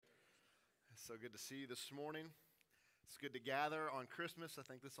So good to see you this morning. It's good to gather on Christmas. I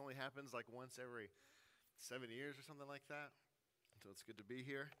think this only happens like once every 7 years or something like that. So it's good to be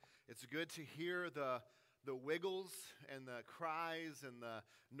here. It's good to hear the wiggles and the cries and the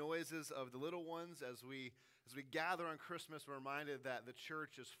noises of the little ones as we gather on Christmas. We're reminded that the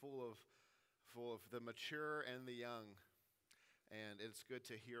church is full of the mature and the young. And it's good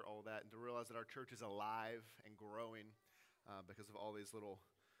to hear all that and to realize that our church is alive and growing because of all these little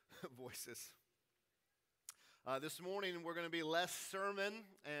voices. This morning we're going to be less sermon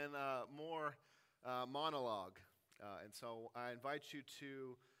and more monologue. And so I invite you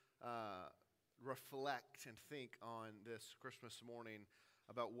to reflect and think on this Christmas morning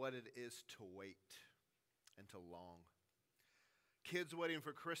about what it is to wait and to long. Kids waiting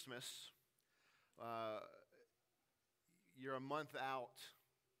for Christmas, you're a month out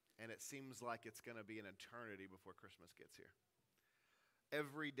and it seems like it's going to be an eternity before Christmas gets here.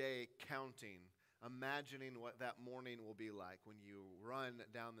 Every day counting, imagining what that morning will be like when you run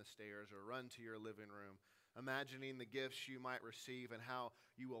down the stairs or run to your living room, imagining the gifts you might receive and how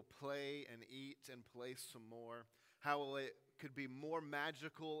you will play and eat and play some more, how it could be more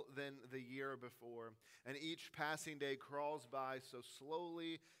magical than the year before. And each passing day crawls by so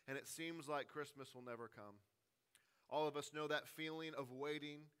slowly, and it seems like Christmas will never come. All of us know that feeling of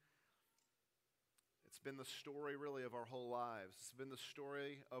waiting. It's been the story, really, of our whole lives. It's been the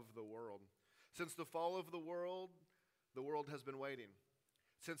story of the world. Since the fall of the world has been waiting.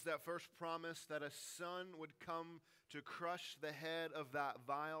 Since that first promise that a son would come to crush the head of that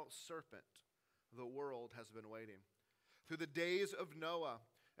vile serpent, the world has been waiting. Through the days of Noah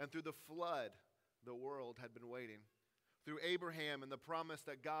and through the flood, the world had been waiting. Through Abraham and the promise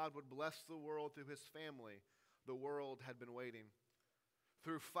that God would bless the world through his family, the world had been waiting.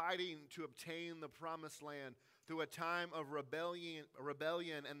 Through fighting to obtain the promised land, through a time of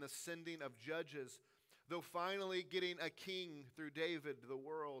rebellion and the sending of judges, though finally getting a king through David, the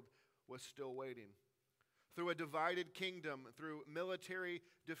world was still waiting. Through a divided kingdom, through military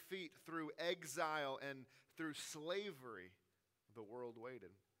defeat, through exile, and through slavery, the world waited.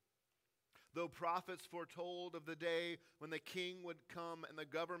 Though prophets foretold of the day when the king would come and the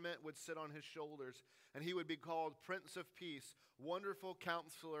government would sit on his shoulders, and he would be called Prince of Peace, Wonderful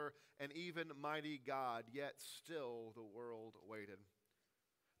Counselor, and even Mighty God, yet still the world waited.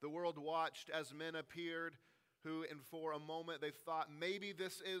 The world watched as men appeared who, and for a moment they thought, maybe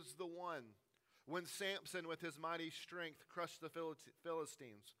this is the one. When Samson with his mighty strength crushed the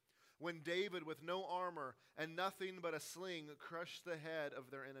Philistines. When David with no armor and nothing but a sling crushed the head of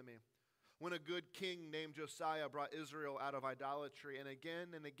their enemy. When a good king named Josiah brought Israel out of idolatry, and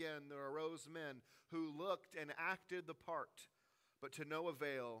again there arose men who looked and acted the part, but to no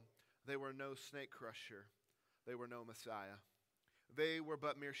avail. They were no snake crusher. They were no Messiah. They were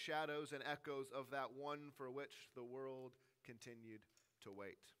but mere shadows and echoes of that one for which the world continued to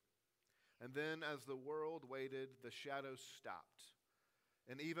wait. And then as the world waited, the shadows stopped,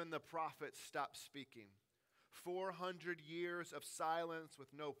 and even the prophets stopped speaking. 400 years of silence with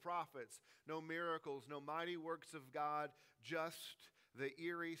no prophets, no miracles, no mighty works of God, just the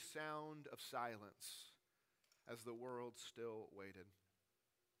eerie sound of silence as the world still waited.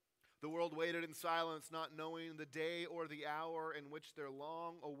 The world waited in silence, not knowing the day or the hour in which their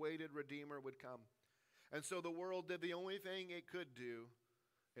long-awaited Redeemer would come. And so the world did the only thing it could do.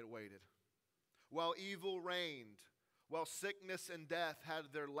 It waited. While evil reigned, while sickness and death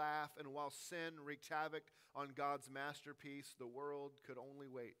had their laugh, and while sin wreaked havoc on God's masterpiece, the world could only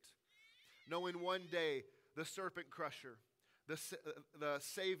wait. Knowing one day the serpent crusher, the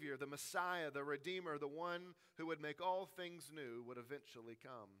Savior, the Messiah, the Redeemer, the one who would make all things new would eventually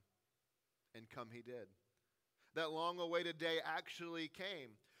come. And come he did. That long-awaited day actually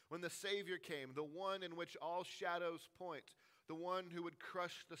came. When the Savior came, the one in which all shadows point, the one who would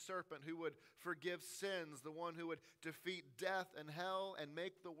crush the serpent, who would forgive sins, the one who would defeat death and hell and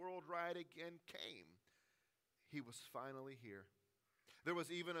make the world right again, came. He was finally here. There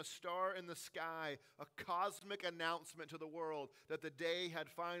was even a star in the sky, a cosmic announcement to the world that the day had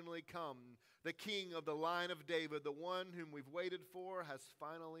finally come. The King of the line of David, the one whom we've waited for, has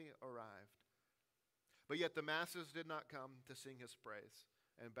finally arrived. But yet the masses did not come to sing his praise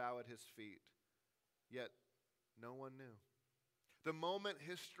and bow at his feet. Yet no one knew. The moment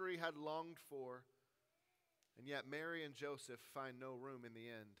history had longed for, and yet Mary and Joseph find no room in the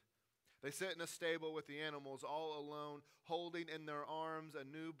end. They sit in a stable with the animals all alone, holding in their arms a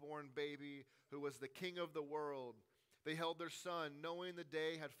newborn baby who was the King of the world. They held their son, knowing the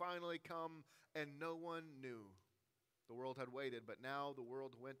day had finally come, and no one knew. The world had waited, but now the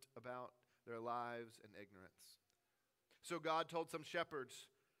world went about their lives in ignorance. So God told some shepherds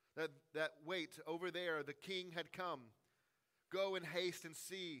That wait, over there, the king had come. Go in haste and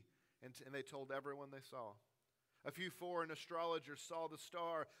see. And they told everyone they saw. A few foreign astrologers saw the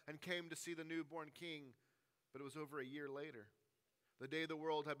star and came to see the newborn king. But it was over a year later. The day the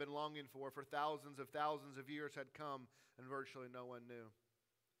world had been longing for thousands of years had come, and virtually no one knew.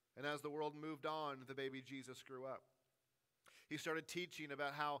 And as the world moved on, the baby Jesus grew up. He started teaching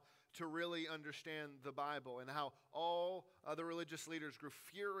about how to really understand the Bible, and how all other religious leaders grew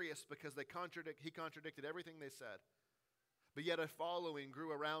furious because he contradicted everything they said. But yet a following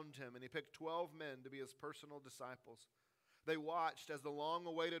grew around him, and he picked 12 men to be his personal disciples. They watched as the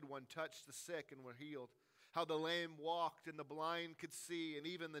long-awaited one touched the sick and were healed, how the lame walked and the blind could see, and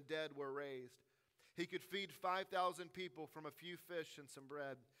even the dead were raised. He could feed 5,000 people from a few fish and some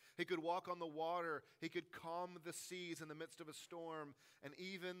bread. He could walk on the water. He could calm the seas in the midst of a storm, and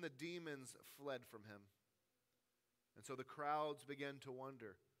even the demons fled from him. And so the crowds began to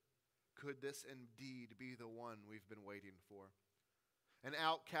wonder, could this indeed be the one we've been waiting for? An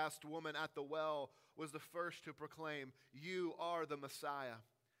outcast woman at the well was the first to proclaim, "You are the Messiah."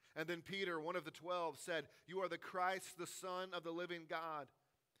 And then Peter, one of the 12, said, "You are the Christ, the Son of the living God."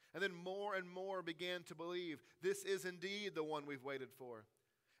 And then more and more began to believe, this is indeed the one we've waited for.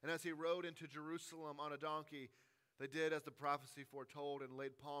 And as he rode into Jerusalem on a donkey, they did as the prophecy foretold and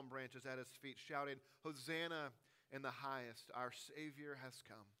laid palm branches at his feet, shouting, "Hosanna in the highest, our Savior has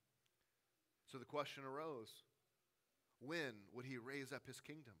come." So the question arose, when would he raise up his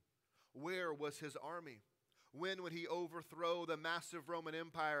kingdom? Where was his army? When would he overthrow the massive Roman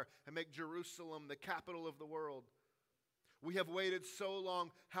Empire and make Jerusalem the capital of the world? We have waited so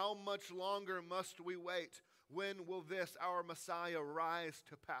long. How much longer must we wait? When will this, our Messiah, rise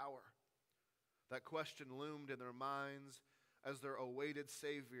to power? That question loomed in their minds as their awaited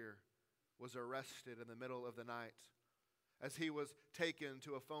Savior was arrested in the middle of the night, as he was taken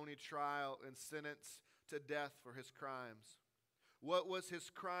to a phony trial and sentenced to death for his crimes. What was his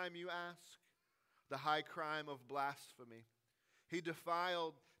crime, you ask? The high crime of blasphemy. He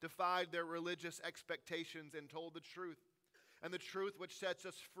defied their religious expectations and told the truth. And the truth which sets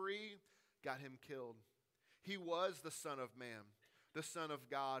us free got him killed. He was the Son of Man, the Son of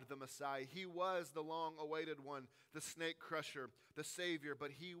God, the Messiah. He was the long-awaited one, the snake crusher, the Savior,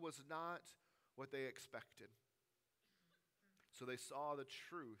 but he was not what they expected. So they saw the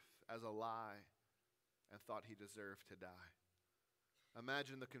truth as a lie and thought he deserved to die.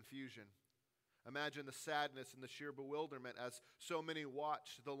 Imagine the confusion. Imagine the sadness and the sheer bewilderment as so many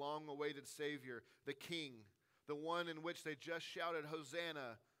watched the long-awaited Savior, the King, the one in which they just shouted,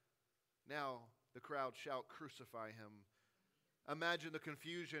 "Hosanna." Now the crowd shout, "Crucify him." Imagine the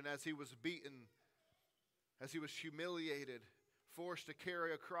confusion as he was beaten, as he was humiliated, forced to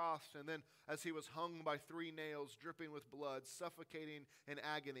carry a cross, and then as he was hung by 3 nails, dripping with blood, suffocating in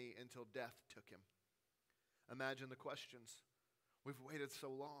agony until death took him. Imagine the questions. We've waited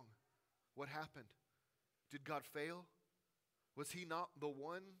so long. What happened? Did God fail? Was he not the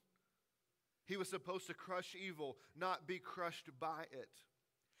one? He was supposed to crush evil, not be crushed by it.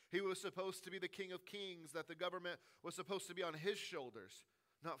 He was supposed to be the King of Kings, that the government was supposed to be on his shoulders,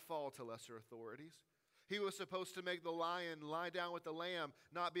 not fall to lesser authorities. He was supposed to make the lion lie down with the lamb,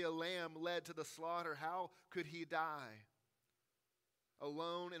 not be a lamb led to the slaughter. How could he die?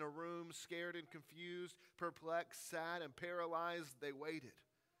 Alone in a room, scared and confused, perplexed, sad, and paralyzed, they waited.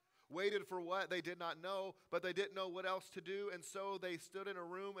 Waited for what? They did not know, but they didn't know what else to do, and so they stood in a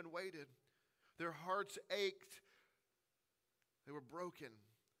room and waited. Their hearts ached. They were broken.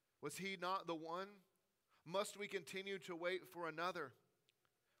 Was he not the one? Must we continue to wait for another?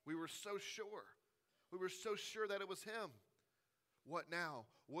 We were so sure. We were so sure that it was him. What now?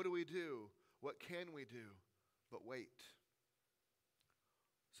 What do we do? What can we do but wait?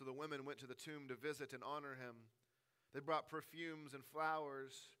 So the women went to the tomb to visit and honor him. They brought perfumes and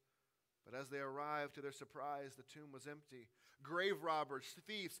flowers, but as they arrived, to their surprise, the tomb was empty. Grave robbers,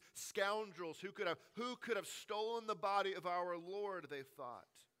 thieves, scoundrels, who could have stolen the body of our Lord, they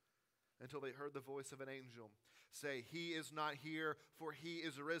thought, until they heard the voice of an angel say, "He is not here, for he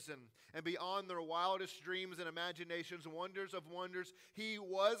is risen." And beyond their wildest dreams and imaginations, wonders of wonders, he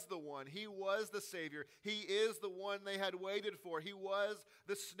was the one. He was the Savior. He is the one they had waited for. He was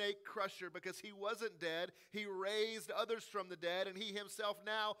the snake crusher, because he wasn't dead. He raised others from the dead, and he himself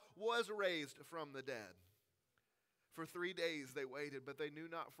now was raised from the dead. For 3 days they waited, but they knew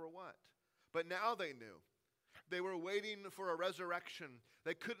not for what. But now they knew. They were waiting for a resurrection.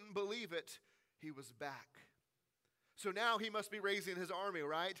 They couldn't believe it. He was back. So now he must be raising his army,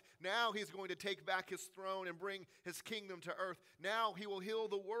 right? Now he's going to take back his throne and bring his kingdom to earth. Now he will heal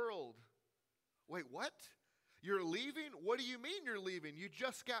the world. Wait, what? You're leaving? What do you mean you're leaving? You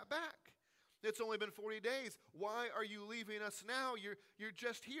just got back. It's only been 40 days. Why are you leaving us now? You're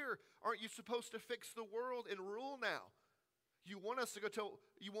just here. Aren't you supposed to fix the world and rule now? You want us to go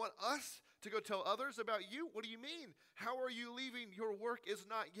tell others about you? What do you mean? How are you leaving? Your work is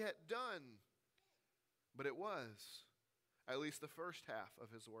not yet done. But it was, at least the first half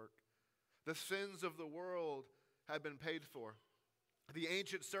of his work. The sins of the world had been paid for. The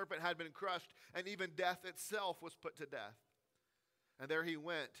ancient serpent had been crushed, and even death itself was put to death. And there he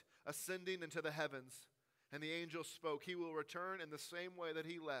went, ascending into the heavens. And the angel spoke, he will return in the same way that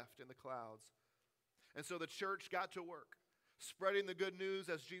he left, in the clouds. And so the church got to work, spreading the good news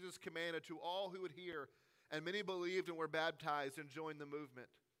as Jesus commanded to all who would hear. And many believed and were baptized and joined the movement.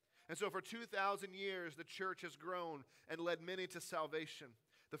 And so for 2,000 years, the church has grown and led many to salvation,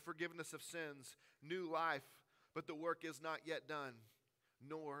 the forgiveness of sins, new life. But the work is not yet done,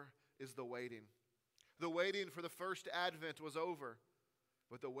 nor is the waiting. The waiting for the first advent was over,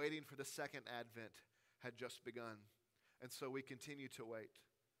 but the waiting for the second advent had just begun. And so we continue to wait.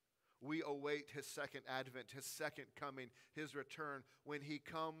 We await his second advent, his second coming, his return, when he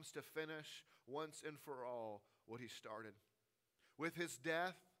comes to finish once and for all what he started. With his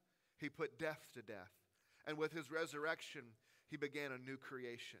death, he put death to death. And with his resurrection, he began a new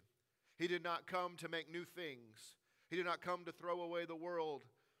creation. He did not come to make new things. He did not come to throw away the world.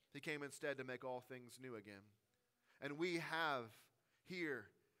 He came instead to make all things new again. And we have here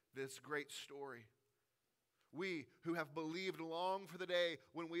this great story. We who have believed long for the day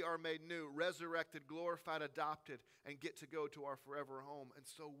when we are made new, resurrected, glorified, adopted, and get to go to our forever home. And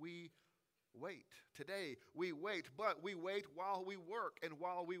so we wait. Today we wait, but we wait while we work and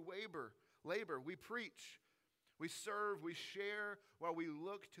while we labor. We preach, we serve, we share, while we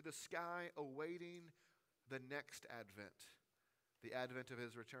look to the sky awaiting the next advent, the advent of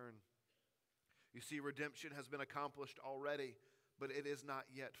his return. You see, redemption has been accomplished already, but it is not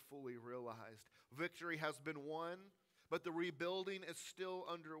yet fully realized. Victory has been won, but the rebuilding is still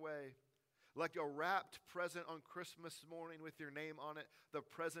underway. Like a wrapped present on Christmas morning with your name on it, the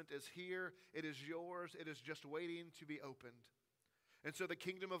present is here, it is yours, it is just waiting to be opened. And so the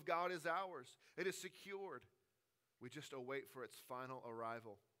kingdom of God is ours. It is secured. We just await for its final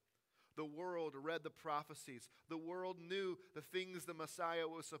arrival. The world read the prophecies. The world knew the things the Messiah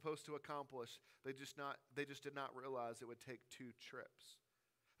was supposed to accomplish. They just did not realize it would take 2 trips.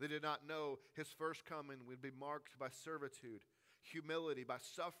 They did not know his first coming would be marked by servitude, humility, by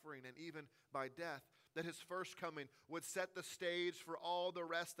suffering, and even by death. That his first coming would set the stage for all the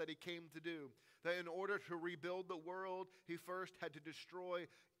rest that he came to do. That in order to rebuild the world, he first had to destroy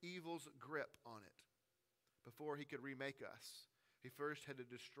evil's grip on it. Before he could remake us, he first had to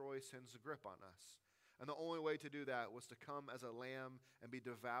destroy sin's grip on us. And the only way to do that was to come as a lamb and be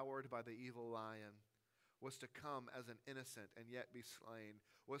devoured by the evil lion, was to come as an innocent and yet be slain,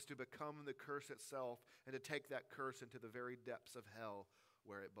 was to become the curse itself and to take that curse into the very depths of hell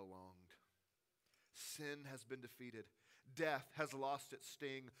where it belonged. Sin has been defeated. Death has lost its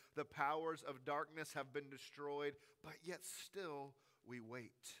sting. The powers of darkness have been destroyed, but yet still we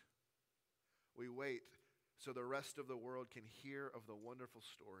wait. We wait so the rest of the world can hear of the wonderful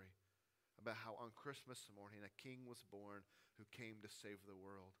story about how on Christmas morning a king was born who came to save the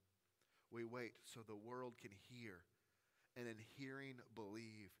world. We wait so the world can hear, and in hearing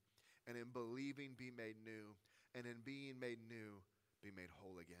believe, and in believing be made new, and in being made new be made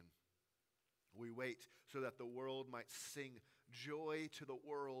whole again. We wait so that the world might sing, "Joy to the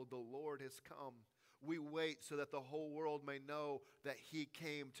world, the Lord has come." We wait so that the whole world may know that he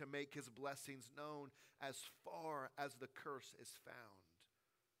came to make his blessings known as far as the curse is found.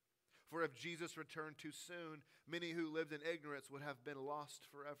 For if Jesus returned too soon, many who lived in ignorance would have been lost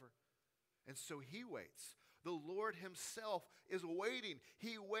forever. And so he waits. The Lord himself is waiting.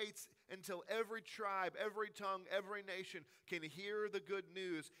 He waits until every tribe, every tongue, every nation can hear the good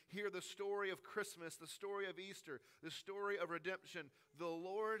news, hear the story of Christmas, the story of Easter, the story of redemption. The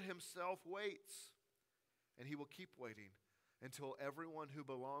Lord himself waits. And he will keep waiting until everyone who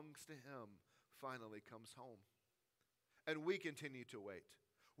belongs to him finally comes home. And we continue to wait.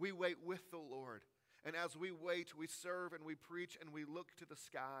 We wait with the Lord. And as we wait, we serve and we preach and we look to the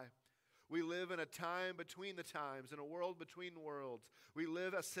sky. We live in a time between the times, in a world between worlds. We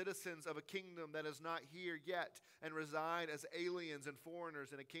live as citizens of a kingdom that is not here yet and reside as aliens and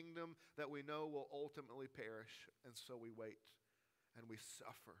foreigners in a kingdom that we know will ultimately perish. And so we wait and we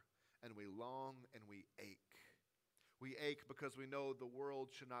suffer and we long and we ache. We ache because we know the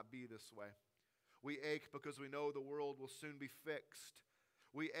world should not be this way. We ache because we know the world will soon be fixed.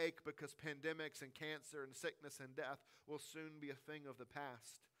 We ache because pandemics and cancer and sickness and death will soon be a thing of the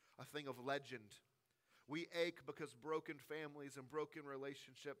past, a thing of legend. We ache because broken families and broken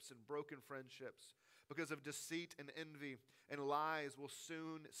relationships and broken friendships, because of deceit and envy and lies, will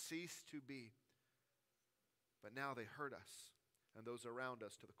soon cease to be. But now they hurt us and those around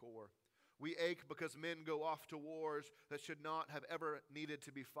us to the core. We ache because men go off to wars that should not have ever needed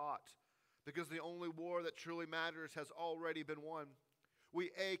to be fought, because the only war that truly matters has already been won.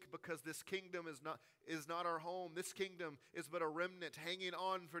 We ache because this kingdom is not our home. This kingdom is but a remnant hanging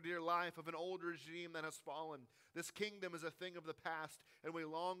on for dear life of an old regime that has fallen. This kingdom is a thing of the past, and we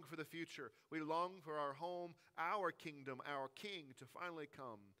long for the future. We long for our home, our kingdom, our king to finally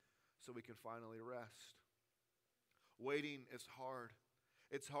come so we can finally rest. Waiting is hard.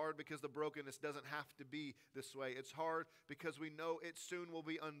 It's hard because the brokenness doesn't have to be this way. It's hard because we know it soon will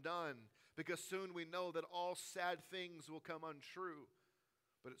be undone, because soon we know that all sad things will come untrue.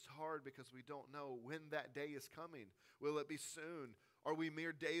 But it's hard because we don't know when that day is coming. Will it be soon? Are we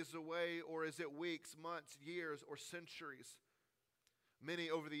mere days away, or is it weeks, months, years, or centuries?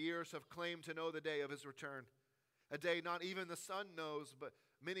 Many over the years have claimed to know the day of his return. A day not even the sun knows, but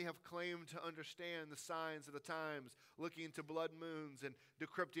many have claimed to understand the signs of the times, looking to blood moons and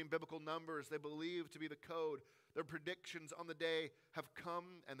decrypting biblical numbers they believe to be the code. Their predictions on the day have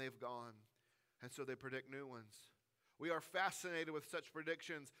come and they've gone, and so they predict new ones. We are fascinated with such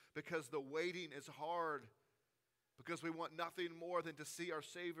predictions because the waiting is hard, because we want nothing more than to see our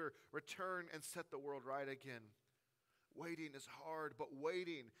Savior return and set the world right again. Waiting is hard, but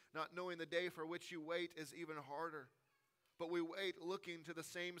waiting, not knowing the day for which you wait, is even harder. But we wait looking to the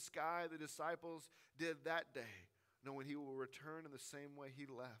same sky the disciples did that day, knowing he will return in the same way he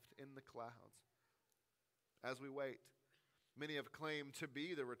left, in the clouds. As we wait, many have claimed to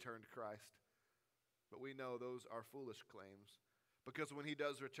be the returned Christ. But we know those are foolish claims, because when he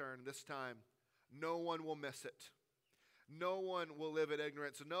does return this time, no one will miss it. No one will live in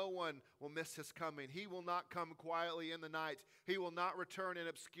ignorance. No one will miss his coming. He will not come quietly in the night. He will not return in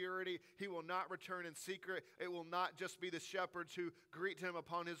obscurity. He will not return in secret. It will not just be the shepherds who greet him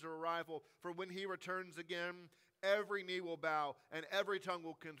upon his arrival. For when he returns again, every knee will bow and every tongue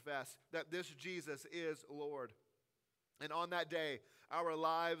will confess that this Jesus is Lord. And on that day, our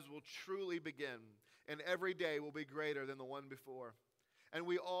lives will truly begin, and every day will be greater than the one before. And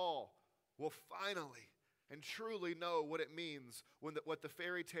we all will finally and truly know what it means when what the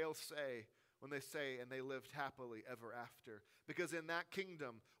fairy tales say when they say, and they lived happily ever after. Because in that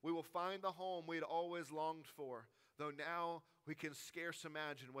kingdom, we will find the home we had always longed for, though now we can scarce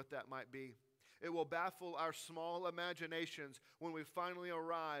imagine what that might be. It will baffle our small imaginations when we finally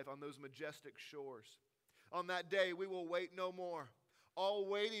arrive on those majestic shores. On that day, we will wait no more. All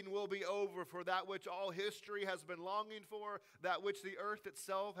waiting will be over for that which all history has been longing for, that which the earth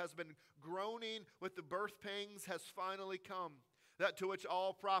itself has been groaning with the birth pangs has finally come, that to which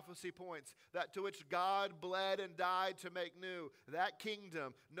all prophecy points, that to which God bled and died to make new. That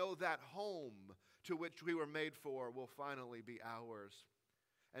kingdom, no, that home to which we were made for will finally be ours.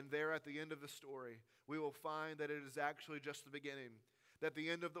 And there at the end of the story, we will find that it is actually just the beginning. That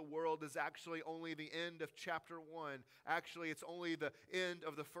the end of the world is actually only the end of chapter 1. Actually, it's only the end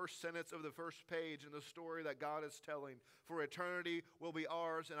of the first sentence of the first page in the story that God is telling. For eternity will be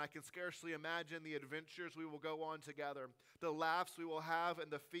ours, and I can scarcely imagine the adventures we will go on together, the laughs we will have, and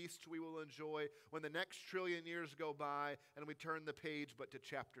the feasts we will enjoy when the next trillion years go by and we turn the page but to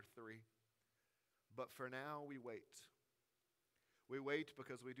chapter 3. But for now, we wait. We wait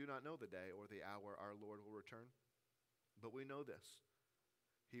because we do not know the day or the hour our Lord will return. But we know this.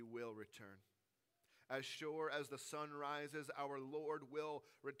 He will return. As sure as the sun rises, our Lord will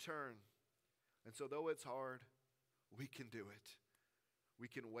return. And so though it's hard, we can do it. We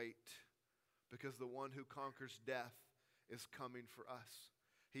can wait because the one who conquers death is coming for us.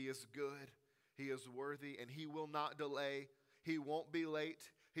 He is good. He is worthy, and he will not delay. He won't be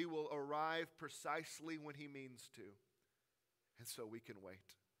late. He will arrive precisely when he means to. And so we can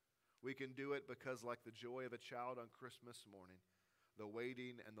wait. We can do it because, like the joy of a child on Christmas morning, the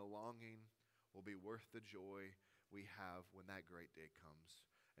waiting and the longing will be worth the joy we have when that great day comes.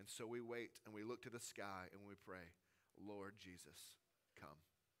 And so we wait and we look to the sky and we pray, Lord Jesus, come.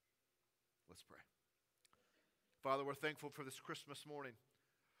 Let's pray. Father, we're thankful for this Christmas morning.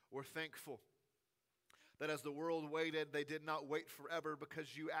 We're thankful that as the world waited, they did not wait forever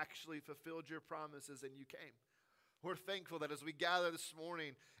because you actually fulfilled your promises and you came. We're thankful that as we gather this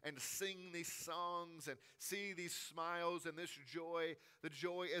morning and sing these songs and see these smiles and this joy, the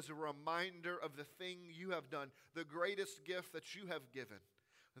joy is a reminder of the thing you have done, the greatest gift that you have given,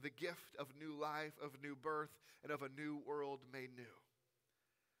 the gift of new life, of new birth, and of a new world made new.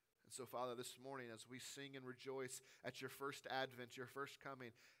 And so, Father, this morning as we sing and rejoice at your first advent, your first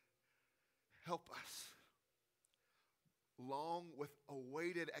coming, help us. long with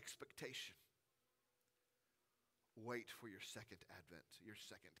awaited expectation, wait for your second advent, your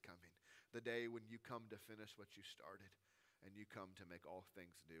second coming, the day when you come to finish what you started and you come to make all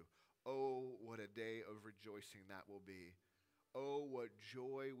things new. Oh, what a day of rejoicing that will be. Oh, what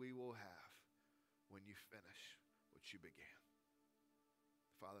joy we will have when you finish what you began.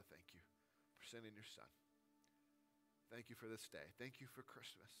 Father, thank you for sending your Son. Thank you for this day. Thank you for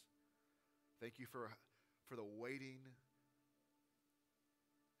Christmas. Thank you for the waiting,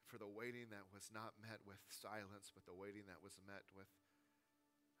 that was not met with silence, but the waiting that was met with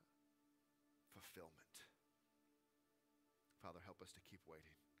fulfillment. Father, help us to keep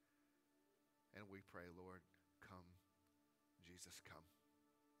waiting. And we pray, Lord, come, Jesus, come.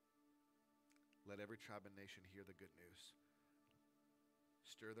 Let every tribe and nation hear the good news.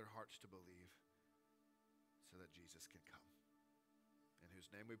 Stir their hearts to believe so that Jesus can come. In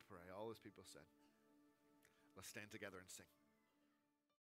whose name we pray, all his people said. Let's stand together and sing.